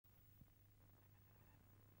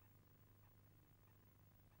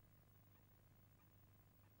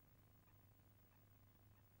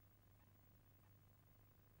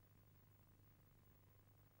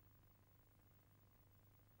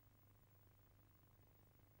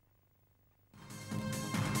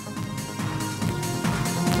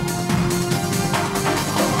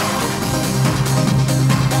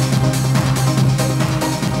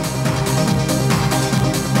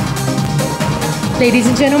Ladies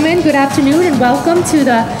and gentlemen, good afternoon and welcome to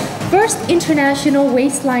the first international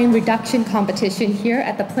waistline reduction competition here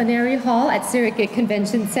at the Plenary Hall at Sirikit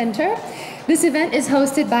Convention Center. This event is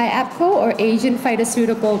hosted by APCO or Asian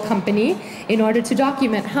Phytoceutical Company in order to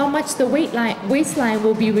document how much the waistline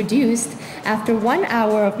will be reduced after 1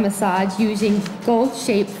 hour of massage using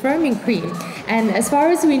gold-shaped firming cream. And as far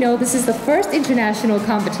as we know, this is the first international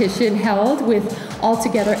competition held with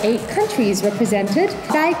altogether 8 countries represented.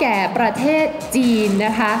 ได้แก่ประเทศจีนน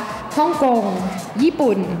ะคะฮ่องกงญี่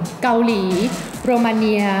ปุ่นเกาหลีโรมาเ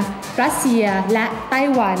นียรัสเซียและไต้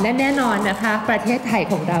หวันและแน่นอนนะคะประเทศไทย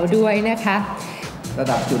ของเราด้วยนะคะระ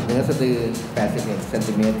ดับจุดเนื้อสะดือ81เซน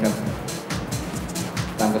ติเมตรครับ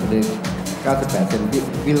ตามกระดือ98เซนติเมตร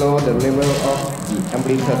below the level of the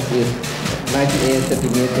umbilicus is 98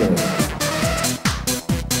 centimeters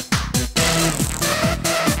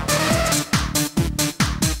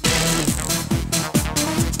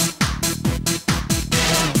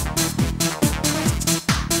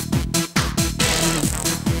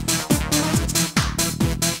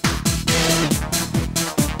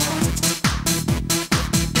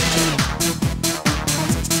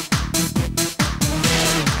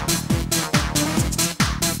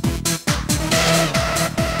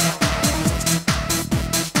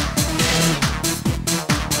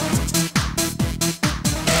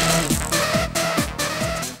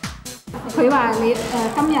佢話你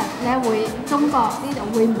今日咧會中國呢度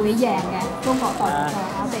會唔會贏嘅？中國代表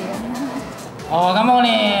我哋嘅。哦，咁我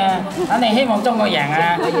哋希望中國贏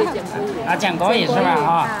啊！啊，講國語是吧？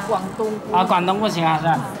啊，廣東不行啊，是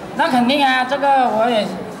吧？那肯定啊，这个我也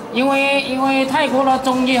因为泰国的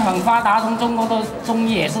中医很发达，从中国的中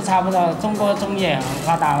医也是差不多，中国中医也很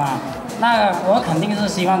发达嘛。那我肯定是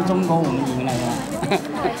希望中国我们赢了，是吧？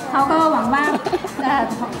เขาก็หวังว่า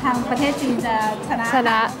ทางประเทศจีนจะชน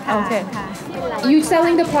ะโอเค You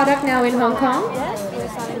selling the product now in Hong Kong?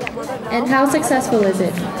 And how successful is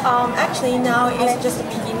it? Actually, now it's just the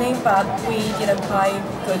beginning, but we did a quite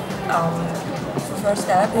good first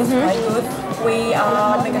step. It's quite good. We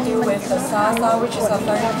make a deal with the Sasa, which is a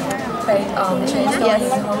very big chain store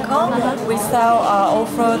in Hong Kong. We sell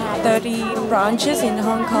over 30 branches in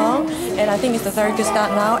Hong Kong, and I think it's a very good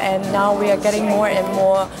start now. And now we are getting more and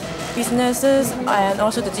more businesses and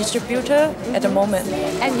also the distributor at the moment.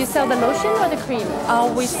 And you sell the lotion or the cream?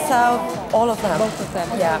 We sell all of them. Both of them.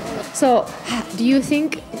 Yeah. So, do you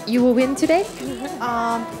think you will win today?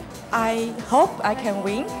 I hope I can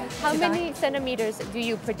win. How many centimeters do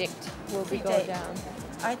you predict will be go down?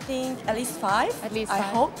 I think at least 5. At least 5. I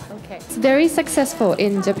hope. Okay. It's very successful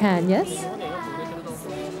in Japan, yes?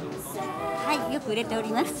 はい、よく売れており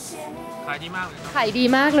ます。ขายดี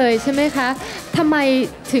มากเลยใช่ไหมคะทำไม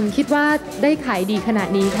ถึงคิดว่าได้ขายดีขนาด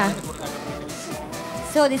นี้คะ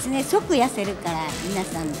そうですね、即痩せるから皆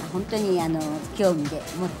さん本当に興味で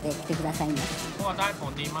持ってきてくださいます。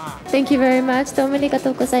Thank you very much. どうもありが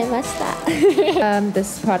とうございました。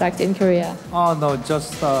This product in Korea. Oh no,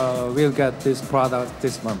 just we'll get this product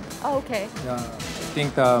this month. Oh, okay. Yeah, I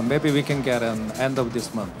think maybe we can get an end of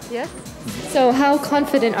this month. Yes. So how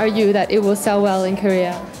confident are you that it will sell well in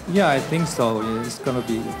Korea? Yeah, I think so. It's gonna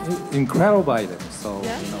be incredible item, so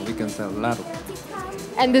yeah. We can sell a lot of.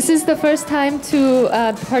 And this is the first time to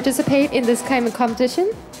participate in this kind of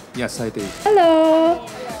competition? Yes, I did. Hello.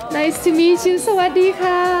 Nice to meet you. สวัสดี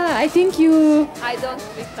ค่ะ I think I don't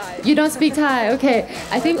speak Thai. You don't speak Thai. Okay.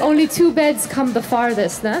 I think only 2 beds come the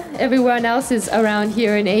farthest, nah? Everyone else is around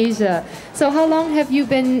here in Asia. So how long have you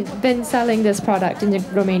been selling this product in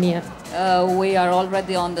Romania? We are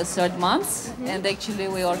already on the 3rd month, and actually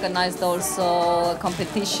we organized also a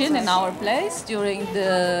competition in our place during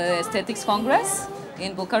the Aesthetics Congress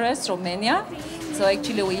in Bucharest, Romania. So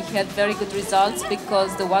actually we had very good results because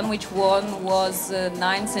the one which won was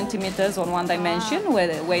 9 centimeters on one dimension with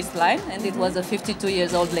a waistline, and it was a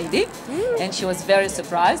 52-year-old lady, and she was very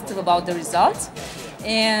surprised about the results.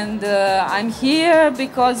 And I'm here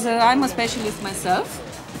because I'm a specialist myself,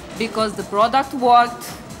 because the product worked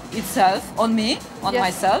itself on me, on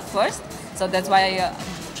myself first. So that's why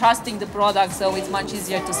trusting the product, so it's much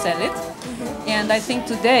easier to sell it. And I think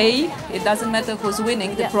today, it doesn't matter who's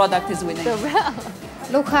winning, the product is winning.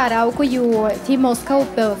 ลูกค้าเราก็อยู่ที่มอสโก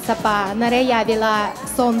เปิดสปาในระยะเวลา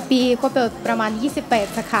2 ปีก็เปิดประมาณ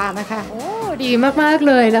28 สาขานะคะโอ้ดีมากๆ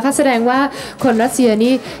เลยนะคะแสดงว่าคนรัสเซีย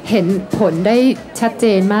นี่เห็นผลได้ชัดเจ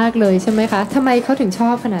นมากเลยใช่ไหมคะทำไมเขาถึงชอ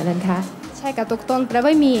บขนาดนั้นคะใช่กับทุกต้นแปลว่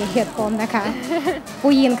ามีเหตุผลนะคะ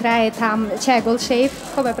ผู้หญิงใครทำแชร์โกลเชฟ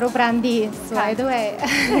ก็แบบรูปร่างดีสวยด้วย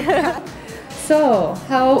So,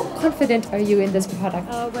 how confident are you in this product?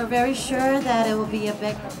 We're very sure that it will be a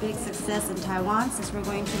big success in Taiwan since we're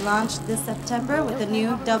going to launch this September with a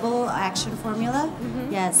new double action formula.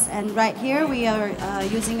 Yes, and right here we are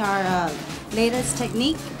using our latest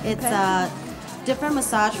technique. It's a different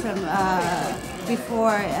massage from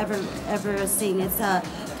before ever seen. It's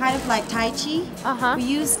kind of like Tai Chi. We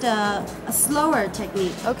used a slower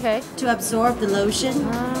technique to absorb the lotion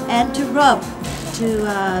and to rub to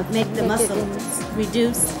make the muscles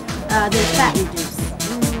reduce, the fat reduce.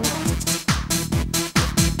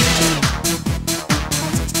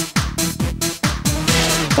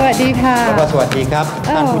 สวัสดีค่ะ แล้วก็สวัสดีครับ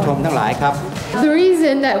ท่านผู้ชมทั้งหลายครับ The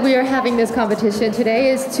reason that we are having this competition today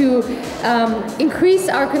is to increase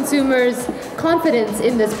our consumers' confidence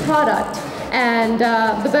in this product. And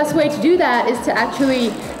the best way to do that is to actually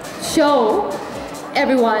show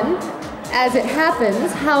everyone, as it happens,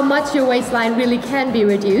 how much your waistline really can be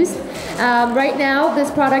reduced. Right now, this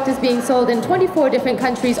product is being sold in 24 different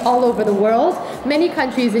countries all over the world, many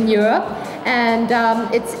countries in Europe, and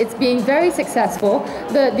it's being very successful.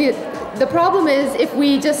 The problem is if we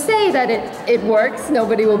just say that it works,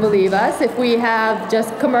 nobody will believe us. If we have just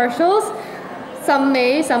commercials, some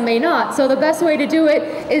may not. So the best way to do it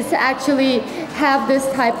is to actually have this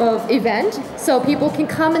type of event so people can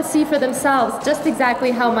come and see for themselves just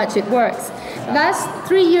exactly how much it works. Last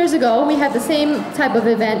 3 years ago, we had the same type of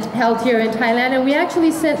event held here in Thailand, and we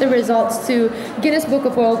actually sent the results to Guinness Book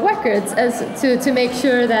of World Records to make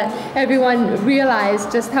sure that everyone realized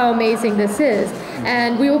just how amazing this is.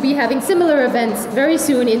 And we will be having similar events very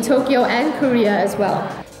soon in Tokyo and Korea as well.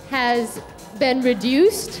 Has been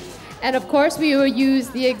reduced, and of course we will use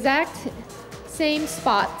the exact same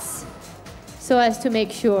spots so as to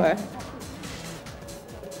make sure.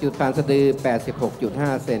 จุดผ่านสะดือ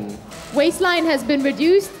 86.5 เซน Waistline has been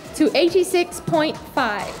reduced to 86.5.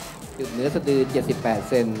 จุดเหนือสะดือ 78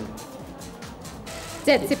 เซน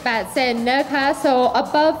 78 เซนนะคะ so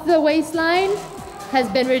above the waistline has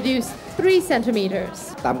been reduced 3 centimeters.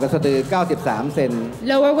 ต่ำกว่าสะดือ 93 เซน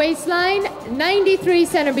Lower waistline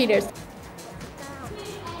 93 centimeters.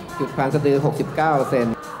 จุดผ่านสะดือ 69 เซน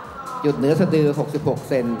จุดเหนือสะดือ 66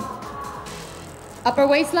 เซน Upper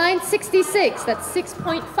waistline 66, that's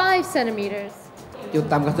 6.5 centimeters. จุด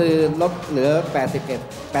ต่ำกว่าสะดือลดเหลือ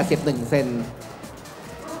 81 เซน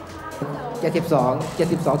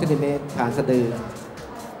 72 เซนติเมตรผ่านสะดือ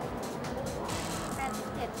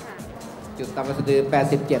จุดต่ำกว่าสะดือ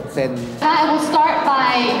 87 เซน I will start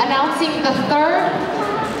by announcing the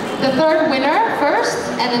third winner first,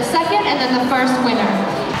 and then second, and then the first winner.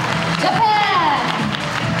 Japan!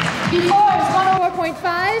 Before it's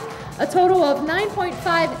 104.5, a total of 9.5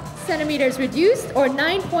 centimeters reduced, or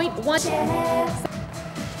 9.1.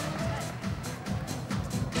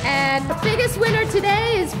 And the biggest winner today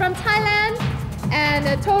is from Thailand, and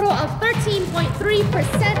a total of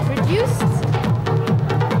 13.3% reduced.